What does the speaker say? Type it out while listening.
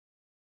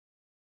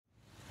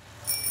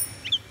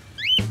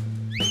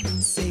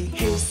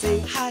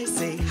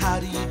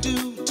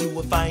to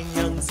a fine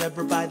young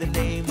zebra by the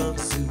name of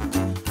Sue.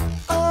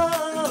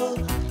 Oh,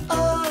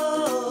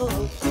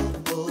 oh,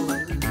 oh, oh.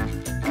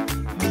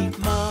 Meet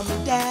Mom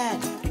and Dad,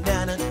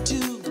 Nana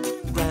too,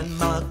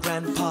 Grandma,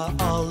 Grandpa,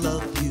 all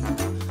of you.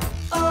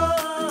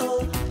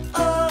 Oh,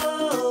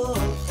 oh,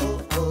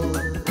 oh, oh.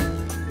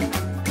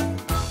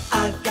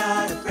 I've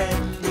got a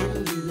friend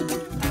in you.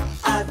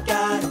 I've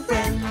got a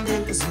friend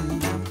in the zoo.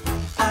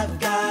 I've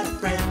got a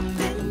friend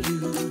in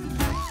you.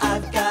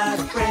 I've got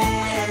a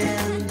friend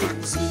in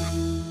the zoo.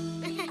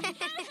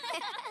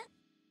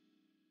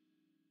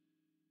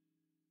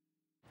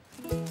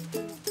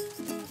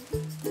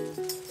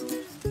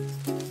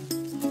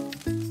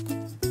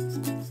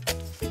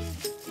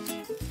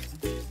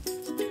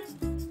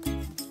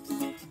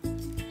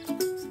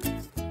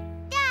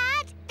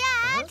 Dad!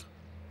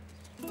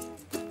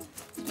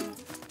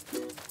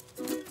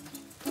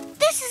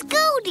 This is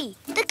Goldie,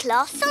 the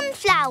class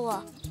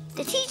sunflower.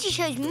 The teacher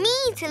chose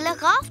me to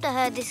look after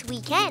her this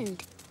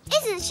weekend.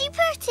 Isn't she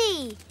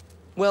pretty?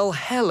 Well,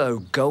 hello,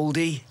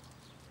 Goldie.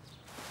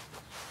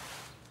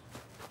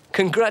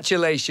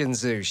 Congratulations,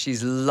 Zoo.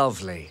 She's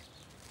lovely.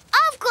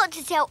 I've got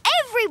to tell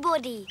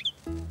everybody.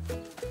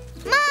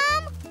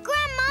 Mum,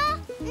 Grandma,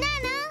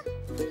 Nana.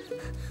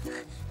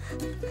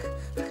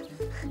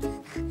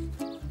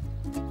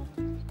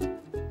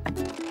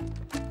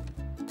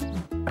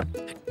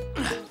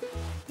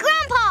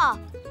 Grandpa!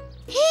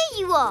 Here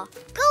you are.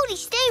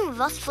 Goldie's staying with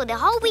us for the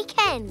whole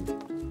weekend.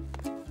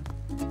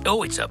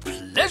 Oh, it's a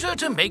pleasure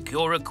to make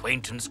your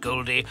acquaintance,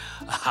 Goldie.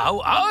 How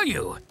are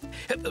you?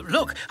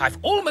 Look, I've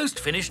almost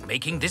finished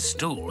making this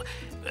stool.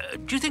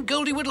 Do you think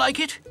Goldie would like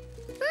it?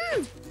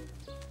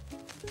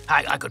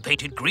 I could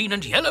paint it green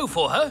and yellow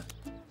for her.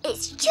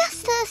 It's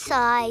just her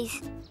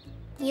size.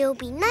 You'll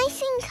be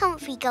nice and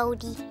comfy,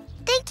 Goldie.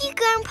 Thank you,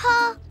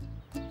 Grandpa.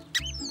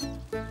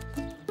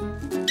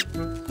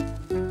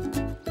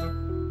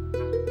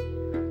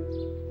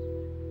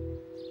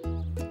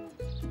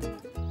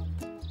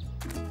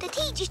 The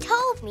teacher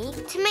told me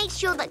to make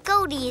sure that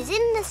Goldie is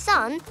in the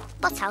sun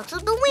but out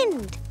of the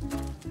wind.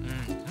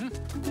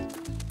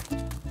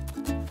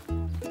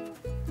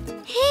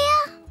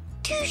 Here,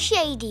 too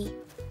shady.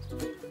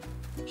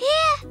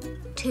 Here,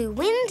 too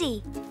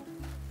windy.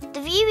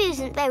 The view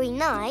isn't very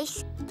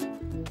nice.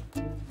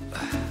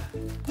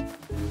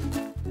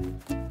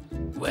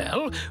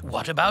 Well,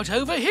 what about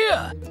over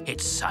here?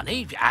 It's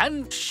sunny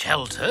and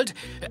sheltered,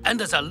 and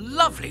there's a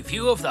lovely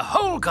view of the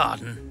whole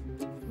garden.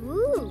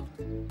 Ooh.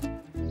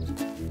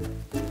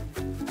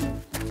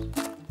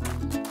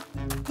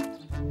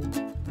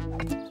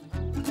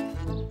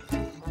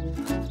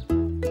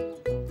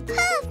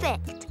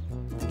 Perfect.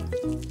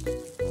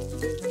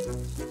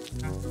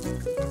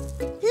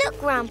 Look,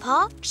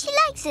 Grandpa, she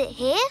likes it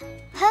here.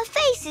 Her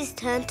face is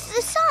turned to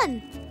the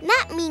sun.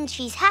 That means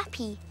she's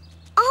happy.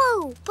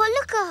 Oh, but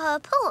look at her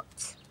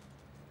pot.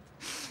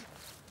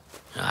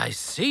 I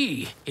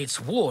see. It's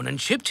worn and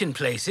chipped in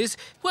places.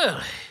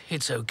 Well,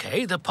 it's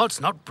okay. The pot's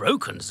not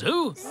broken,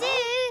 Zoo.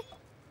 Zoo,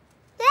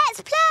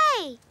 let's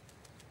play.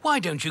 Why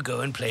don't you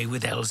go and play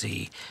with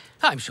Elzee?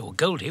 I'm sure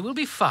Goldie will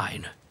be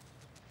fine.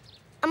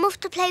 I'm off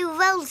to play with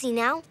Elzee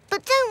now,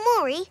 but don't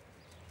worry.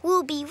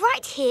 We'll be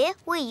right here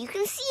where you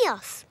can see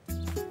us.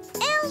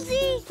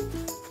 Elzee!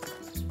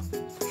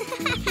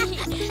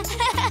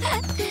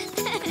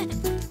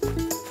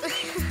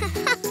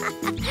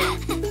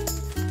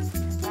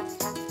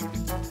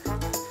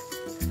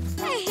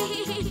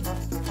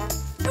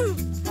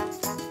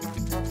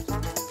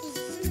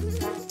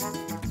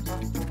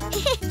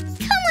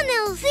 Come on,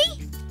 Elzee.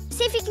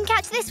 See if you can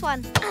catch this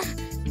one.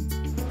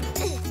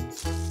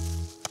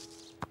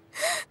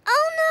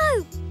 Oh,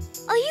 no!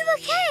 Are you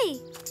okay?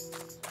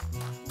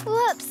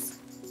 Whoops.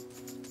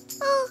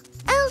 Oh,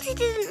 Elzee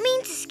didn't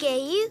mean to scare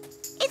you.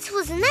 It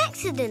was an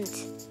accident.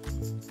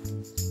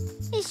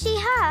 Is she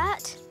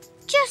hurt?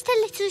 Just a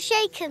little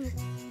shaken.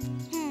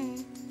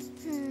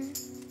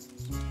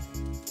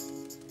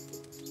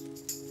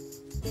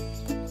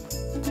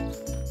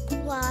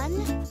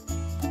 One,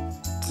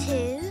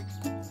 2,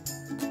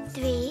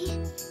 3,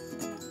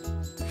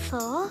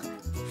 4,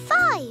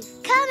 5.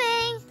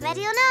 Coming!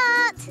 Ready or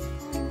not?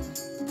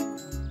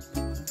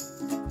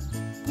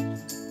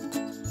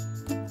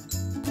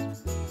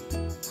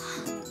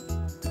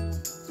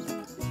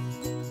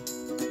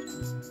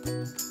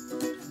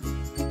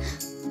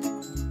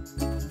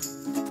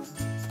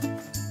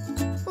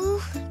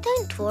 Oh,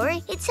 don't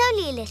worry. It's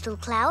only a little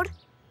cloud.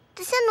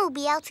 The sun will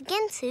be out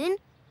again soon.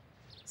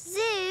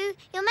 Zoo,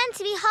 you're meant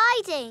to be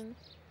hiding.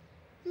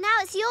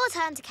 Now it's your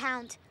turn to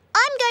count.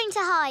 I'm going to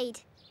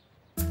hide.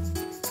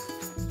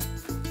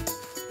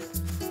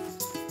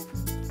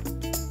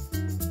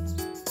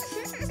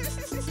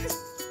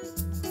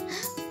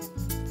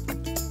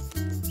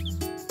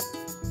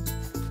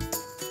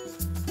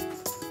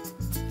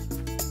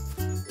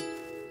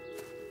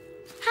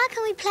 How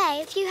can we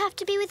play if you have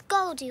to be with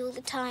Goldie all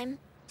the time?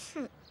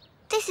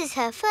 This is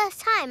her first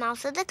time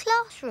out of the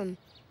classroom.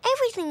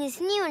 Everything is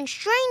new and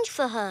strange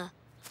for her.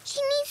 She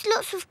needs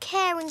lots of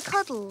care and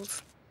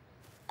cuddles.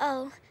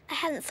 Oh, I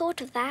hadn't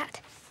thought of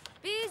that.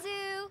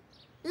 Boo-Zoo!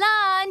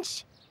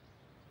 Lunch!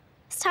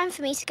 It's time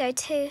for me to go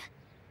too.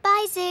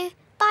 Bye, Zoo.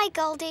 Bye,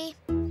 Goldie.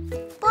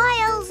 Bye,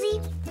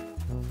 Elzee.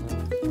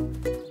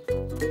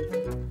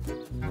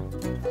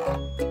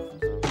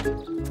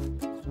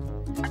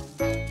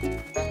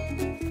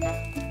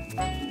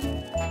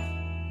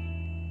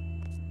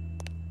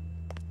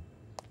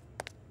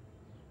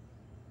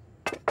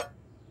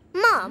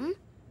 Mum,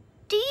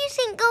 do you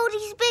think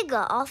Goldie's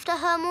bigger after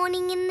her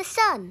morning in the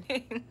sun?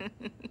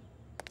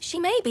 She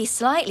may be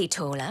slightly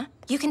taller.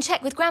 You can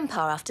check with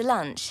Grandpa after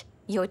lunch.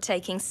 You're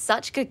taking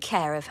such good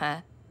care of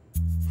her.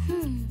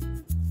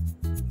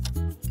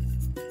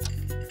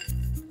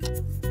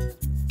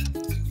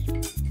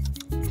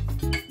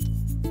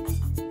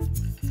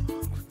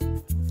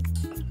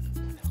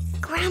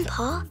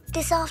 Grandpa,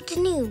 this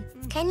afternoon,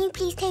 can you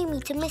please take me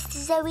to Mr.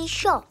 Zoe's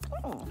shop?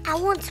 I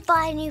want to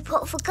buy a new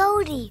pot for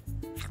Goldie.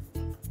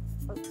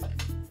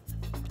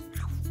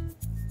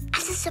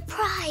 As a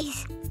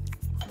surprise.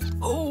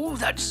 Oh,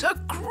 that's a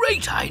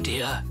great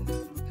idea.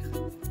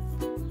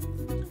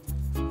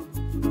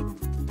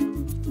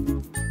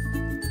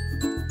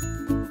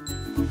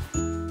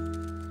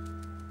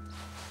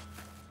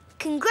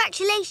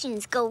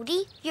 Congratulations,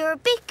 Goldie. You're a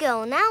big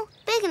girl now,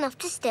 big enough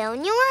to stay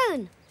on your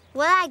own.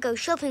 While I go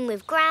shopping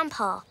with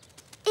Grandpa.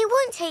 It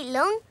won't take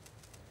long.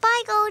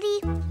 Bye,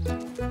 Goldie.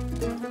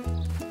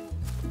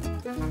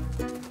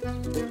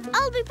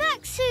 I'll be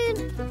back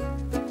soon.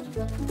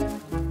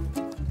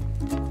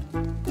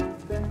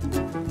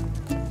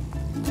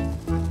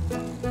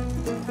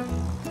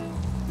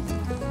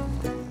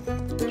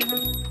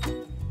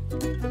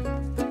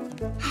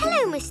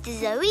 Hello, Mr.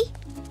 Zoe.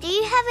 Do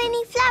you have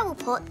any flower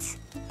pots?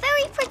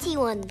 Very pretty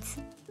ones.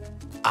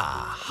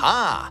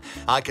 Aha!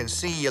 I can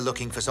see you're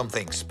looking for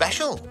something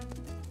special.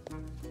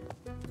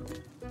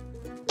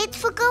 It's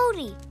for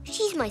Goldie.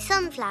 She's my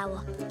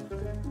sunflower.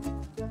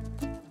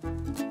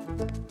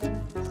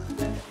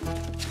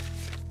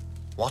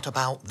 What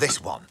about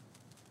this one?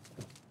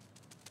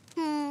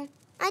 I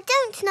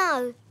don't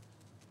know.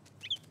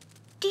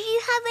 Do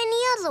you have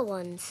any other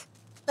ones?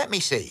 Let me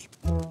see.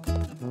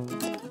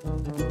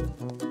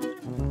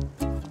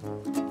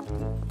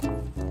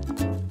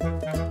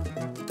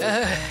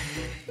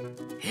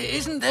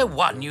 Isn't there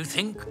one you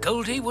think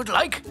Goldie would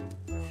like?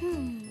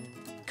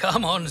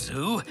 Come on,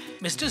 Zoo.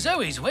 Mr.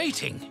 Zoe's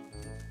waiting.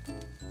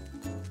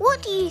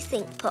 What do you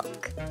think,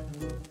 Puck?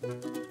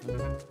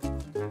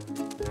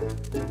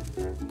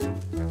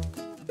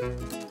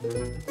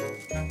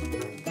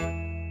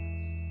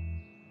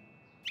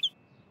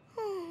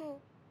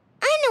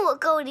 I know what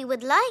Goldie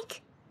would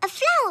like. A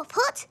flower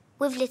pot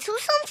with little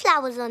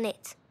sunflowers on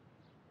it.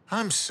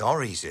 I'm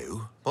sorry,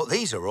 Zoo, but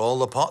these are all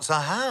the pots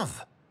I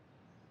have.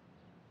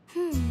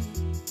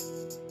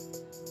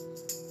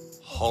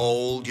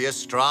 Hold your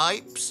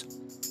stripes.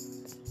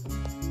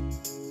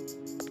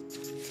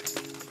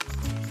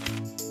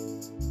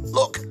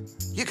 Look,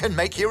 you can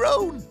make your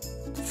own.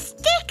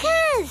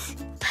 Stickers!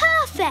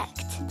 Perfect!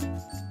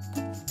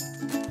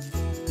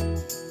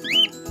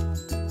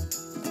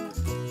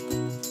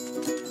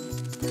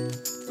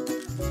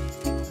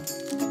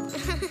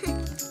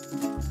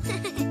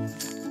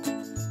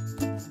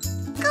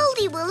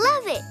 Goldie will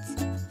love it.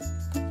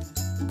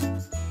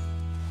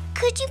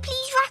 Could you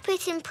please wrap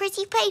it in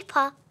pretty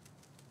paper?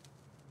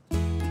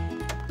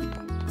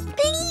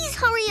 Please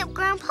hurry up,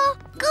 Grandpa.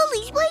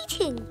 Goldie's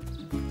waiting.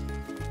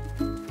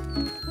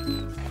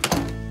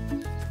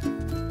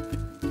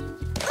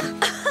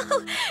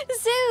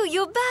 Zoo,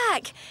 you're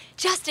back!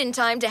 Just in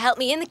time to help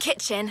me in the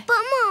kitchen. But,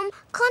 Mum,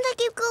 can't I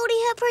give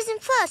Goldie her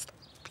present first?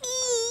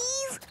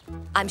 Please?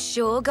 I'm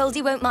sure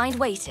Goldie won't mind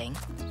waiting.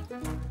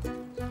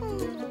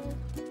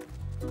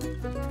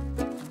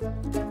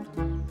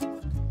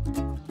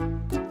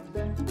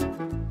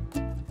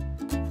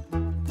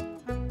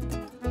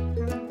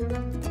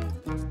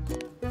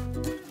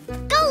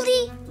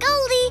 Goldie!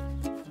 Goldie!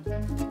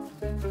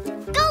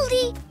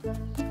 Goldie!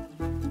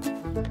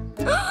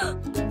 Oh,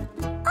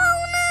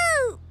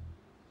 no!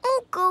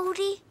 Oh,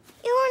 Goldie,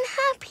 you're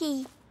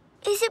unhappy.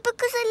 Is it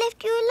because I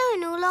left you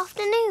alone all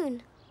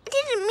afternoon? I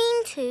didn't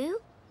mean to.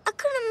 I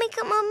couldn't make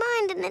up my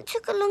mind and it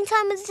took a long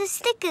time with the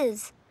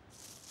stickers.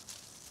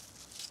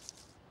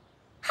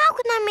 How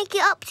can I make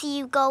it up to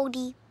you,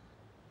 Goldie?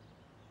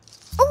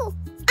 Oh,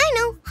 I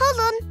know. Hold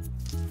on.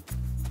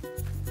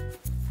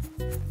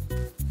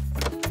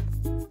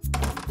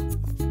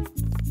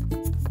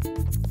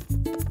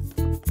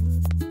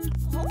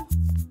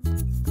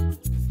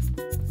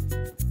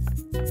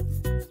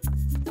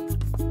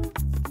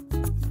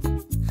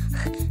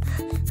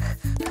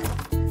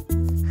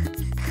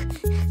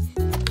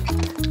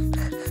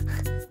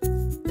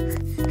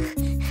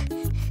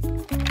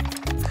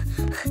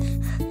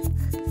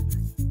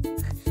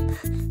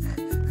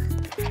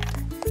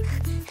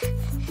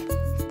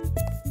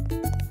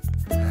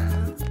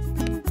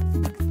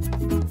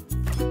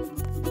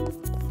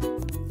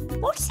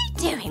 What's he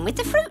doing with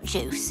the fruit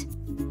juice?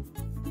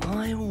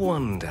 I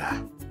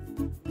wonder.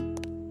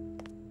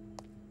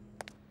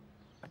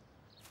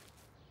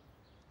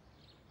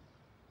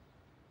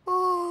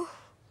 Oh,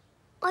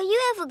 I Are you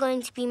ever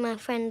going to be my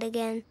friend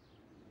again?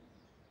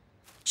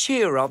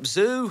 Cheer up,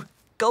 Zoo.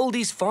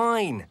 Goldie's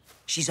fine.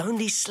 She's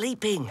only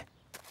sleeping.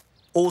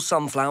 All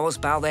sunflowers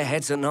bow their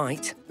heads at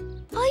night.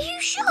 Are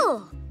you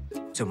sure?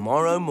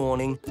 Tomorrow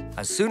morning,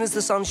 as soon as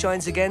the sun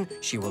shines again,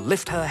 she will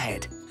lift her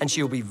head, and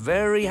she'll be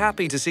very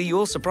happy to see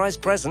your surprise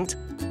present.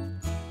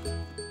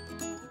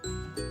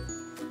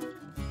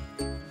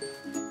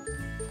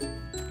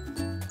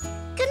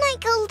 Good night,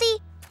 Goldie.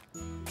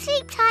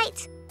 Sleep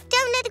tight.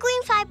 Don't let the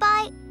green fly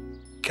bite.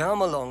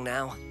 Come along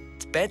now.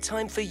 It's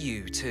bedtime for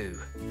you too.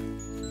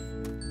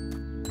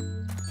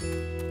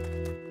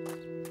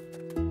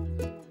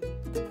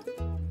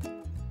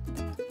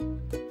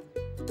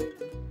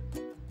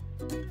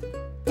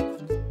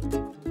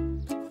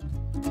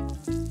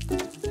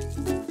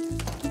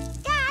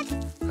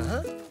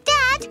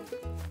 Dad,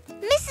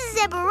 Mrs.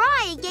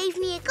 Zebrariah gave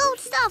me a gold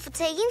star for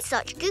taking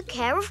such good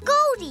care of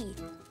Goldie.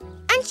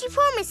 And she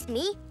promised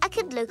me I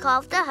could look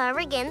after her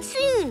again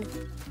soon.